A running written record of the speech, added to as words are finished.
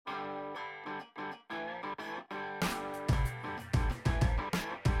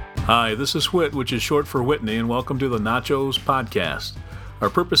Hi, this is Whit, which is short for Whitney, and welcome to the Nachos Podcast. Our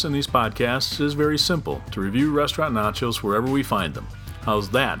purpose in these podcasts is very simple, to review restaurant nachos wherever we find them. How's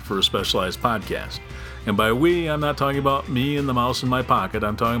that for a specialized podcast? And by we, I'm not talking about me and the mouse in my pocket,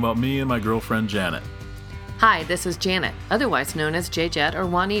 I'm talking about me and my girlfriend Janet. Hi, this is Janet, otherwise known as JJet or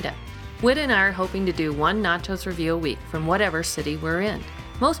Juanita. Whit and I are hoping to do one nachos review a week from whatever city we're in.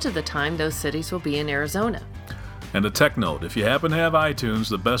 Most of the time, those cities will be in Arizona. And a tech note, if you happen to have iTunes,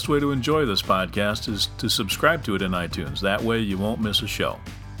 the best way to enjoy this podcast is to subscribe to it in iTunes. That way you won't miss a show.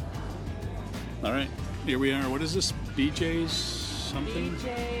 All right, here we are. What is this? BJ's something?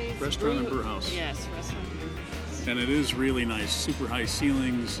 BJ's Restaurant and Brewhouse. Yes, restaurant and Brewhouse. And it is really nice. Super high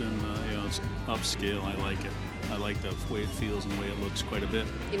ceilings and it's upscale. I like it. I like the way it feels and the way it looks quite a bit.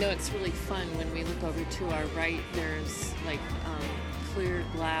 You know, it's really fun when we look over to our right, there's like clear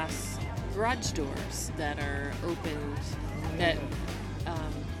glass garage doors that are opened that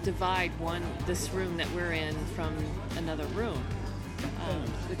divide this room that we're in from another room,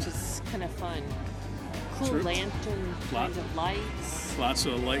 which is kind of fun. Cool lantern kinds of lights. Lots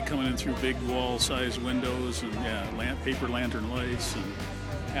of light coming in through big wall-sized windows and paper lantern lights and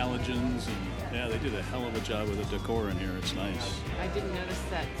halogens and they did a hell of a job with the decor in here. It's nice. I didn't notice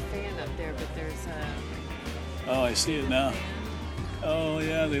that fan up there, but there's a... Oh, I see it now. Oh,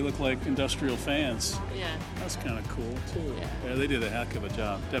 yeah, they look like industrial fans. Yeah. That's kind of cool, too. Yeah, they did a heck of a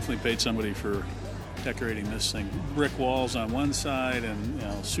job. Definitely paid somebody for decorating this thing. Brick walls on one side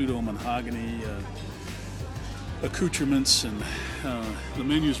and pseudo mahogany accoutrements, and the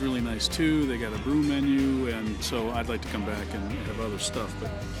menu's really nice, too. They got a brew menu, and so I'd like to come back and have other stuff. But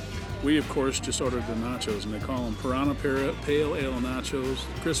we, of course, just ordered the nachos, and they call them Piranha Pale Ale Nachos,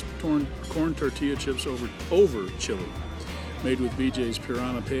 crisp corn tortilla chips over chili. Made with BJ's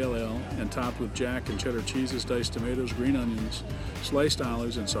Piranha Pale Ale and topped with jack and cheddar cheeses, diced tomatoes, green onions, sliced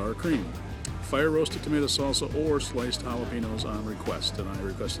olives, and sour cream. Fire roasted tomato salsa or sliced jalapenos on request, and I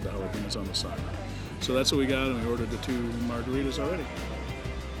requested the jalapenos on the side. So that's what we got, and we ordered the 2 margaritas already.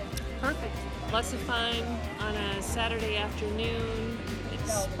 Perfect. Lots of fun on a Saturday afternoon.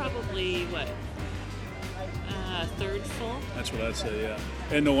 It's probably, third full? That's what I'd say, yeah.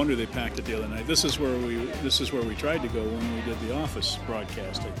 And no wonder they packed it the other night. This is where we tried to go when we did the Office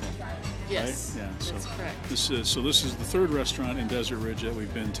broadcast, I think. Yes, right? Yeah, that's correct. This is the third restaurant in Desert Ridge that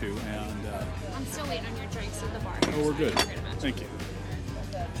we've been to, and I'm still waiting on your drinks at the bar. Oh, we're good. Thank you.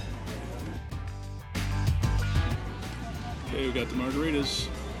 Okay, we got the margaritas.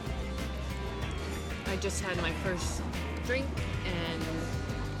 I just had my first drink, and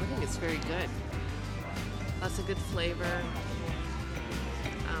I think it's very good. Lots of good flavor.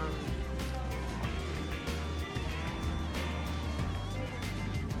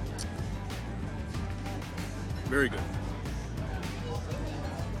 Very good.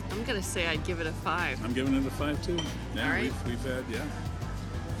 I'm gonna say I'd give it a 5. I'm giving it a 5 too. Yeah, all right. We've had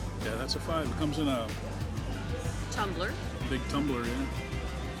that's a 5. It comes in a Tumbler. big tumbler, yeah.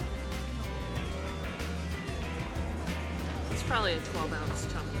 It's probably a 12-ounce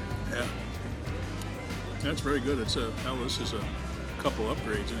tumbler. Yeah. That's very good. This is a couple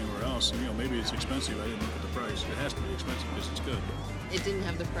upgrades anywhere else. And, maybe it's expensive. I didn't look at the price. It has to be expensive because it's good. It didn't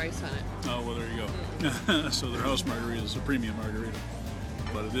have the price on it. Oh, well, there you go. So their house margarita is a premium margarita.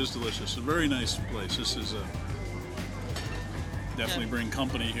 But it is delicious. It's a very nice place. This is definitely bring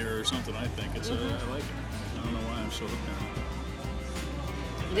company here or something, I think. I like it. I don't know why I'm so hooked on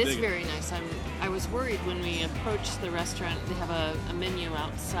it. It is very nice. I was worried when we approached the restaurant. They have a menu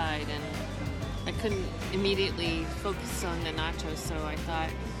outside, and I couldn't immediately focus on the nachos, so I thought,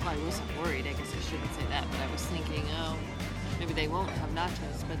 well, I wasn't worried. I guess I shouldn't say that, but I was thinking, maybe they won't have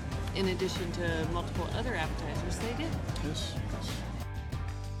nachos. But in addition to multiple other appetizers, they did. Yes.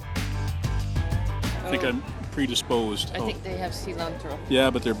 I think I'm predisposed. I think they have cilantro. Yeah,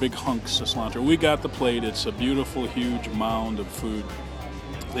 but they're big hunks of cilantro. We got the plate. It's a beautiful, huge mound of food.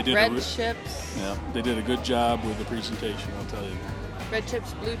 They did Red chips. Yeah, they did a good job with the presentation, I'll tell you. Red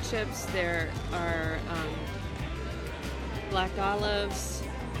chips, blue chips. There are black olives,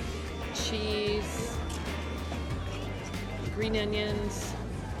 cheese, green onions,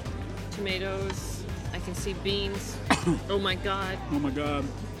 tomatoes. I can see beans. Oh my God. Oh my God.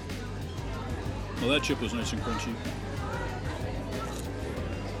 Well, that chip was nice and crunchy.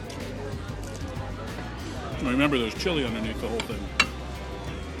 Remember, there's chili underneath the whole thing.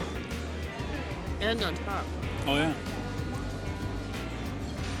 And on top. Oh, yeah.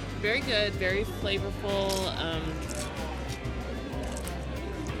 Very good, very flavorful.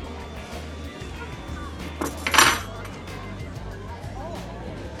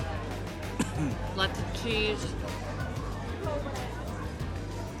 Lots of cheese.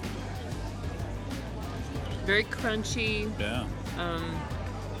 Very crunchy. Yeah.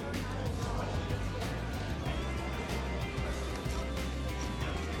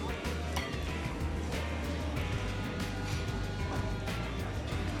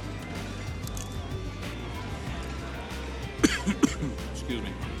 Excuse me.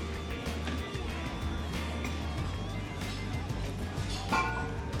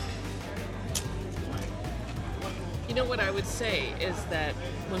 You know what I would say is that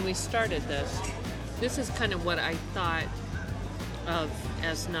when we started this is kind of what I thought of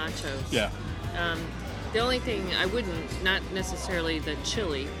as nachos. Yeah. The only thing I wouldn't, not necessarily the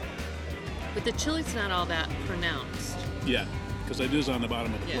chili, but the chili's not all that pronounced. Yeah, because it is on the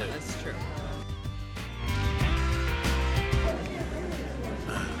bottom of the Yeah, plate. that's true.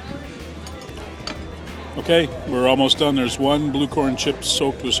 Okay, we're almost done. There's one blue corn chip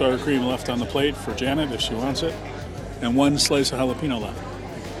soaked with sour cream left on the plate for Janet if she wants it, and one slice of jalapeno left.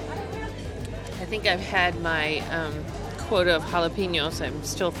 I think I've had my quota of jalapenos. I'm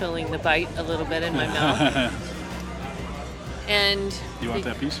still feeling the bite a little bit in my mouth. And You want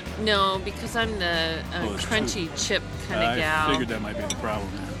that piece? No, because I'm the there's crunchy chip kind of gal. I figured that might be the problem.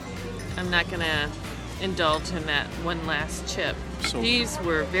 I'm not going to indulge in that one last chip. So- These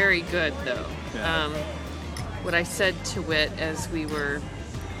were very good, though. Yeah. What I said to Whit as we were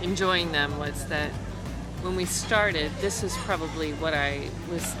enjoying them was that when we started, this is probably what I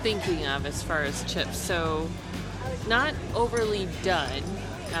was thinking of as far as chips. So not overly done,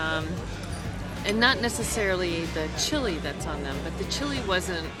 and not necessarily the chili that's on them, but the chili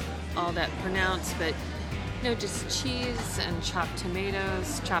wasn't all that pronounced, but just cheese and chopped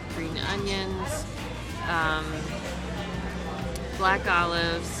tomatoes, chopped green onions, black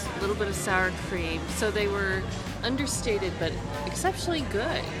olives, a little bit of sour cream. So they were understated, but exceptionally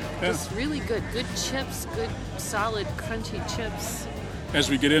good. Yeah. Just really good. Good chips, good, solid, crunchy chips.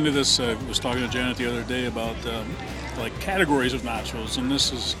 As we get into this, I was talking to Janet the other day about like categories of nachos, and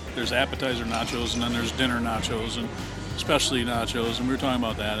there's appetizer nachos, and then there's dinner nachos, and specialty nachos, and we were talking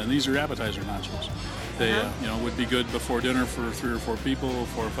about that, and these are appetizer nachos. They would be good before dinner for 3 or 4 people,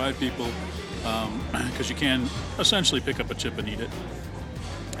 4 or 5 people, because you can essentially pick up a chip and eat it.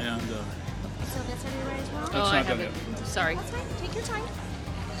 And So that's everywhere as well? Oh, It's I not done haven't. Sorry. That's fine. Take your time.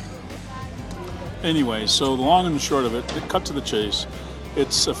 anyway, so the long and the short of it, cut to the chase,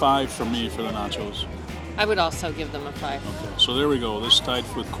 it's a 5 from me for the nachos. I would also give them a 5. Okay, so there we go. This tied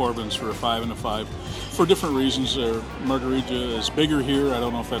with Corbin's for a 5 and a 5. For different reasons, their margarita is bigger here. I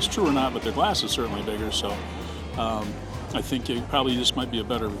don't know if that's true or not, but their glass is certainly bigger. So I think it probably just might be a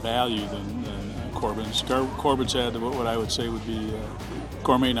better value than Corbin's. Corbin's had what I would say would be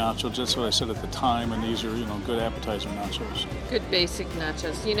gourmet nachos. That's what I said at the time, and these are good appetizer nachos. Good basic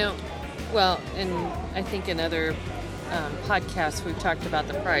nachos. Well, and I think in other podcasts we've talked about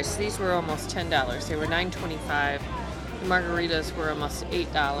the price. These were almost $10. They were $9.25. The margaritas were almost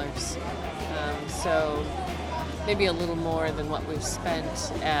 $8. So maybe a little more than what we've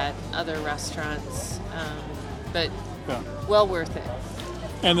spent at other restaurants, but Yeah. well worth it.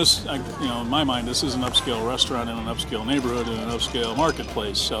 And this, in my mind, this is an upscale restaurant in an upscale neighborhood in an upscale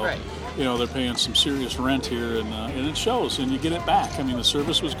marketplace. So, Right. They're paying some serious rent here, and it shows. And you get it back. I mean, the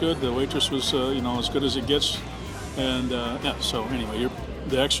service was good. The waitress was, as good as it gets. And so anyway,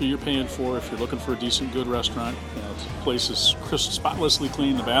 the extra you're paying for if you're looking for a decent, good restaurant. The place is spotlessly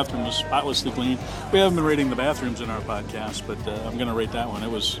clean. The bathroom is spotlessly clean. We haven't been rating the bathrooms in our podcast, but I'm going to rate that one.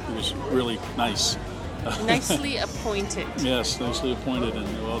 It was really nice. Nicely appointed. Yes, nicely appointed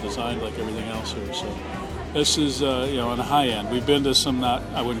and well designed, like everything else here. So this is on the high end. We've been to some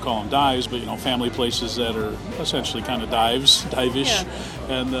I wouldn't call them dives, but family places that are essentially kind of dive-ish. Yeah.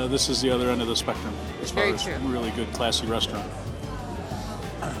 And this is the other end of the spectrum as far Very as true. really good, classy restaurant.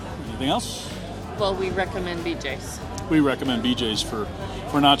 Anything else? Well, we recommend BJ's. We recommend BJ's for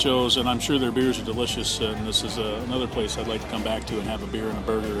nachos, and I'm sure their beers are delicious. And this is another place I'd like to come back to and have a beer and a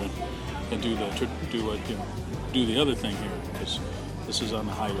burger and do the other thing here, because this is on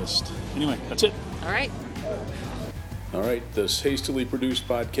the high list. Anyway, that's it. All right. All right, this hastily produced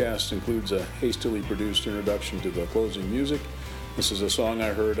podcast includes a hastily produced introduction to the closing music. This is a song I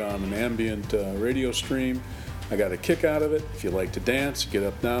heard on an ambient radio stream. I got a kick out of it. If you like to dance, get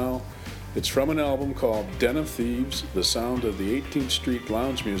up now. It's from an album called Den of Thieves, The Sound of the 18th Street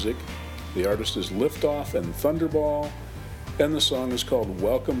Lounge Music. The artist is Liftoff and Thunderball, and the song is called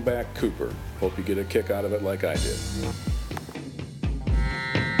Welcome Back Cooper. Hope you get a kick out of it like I did.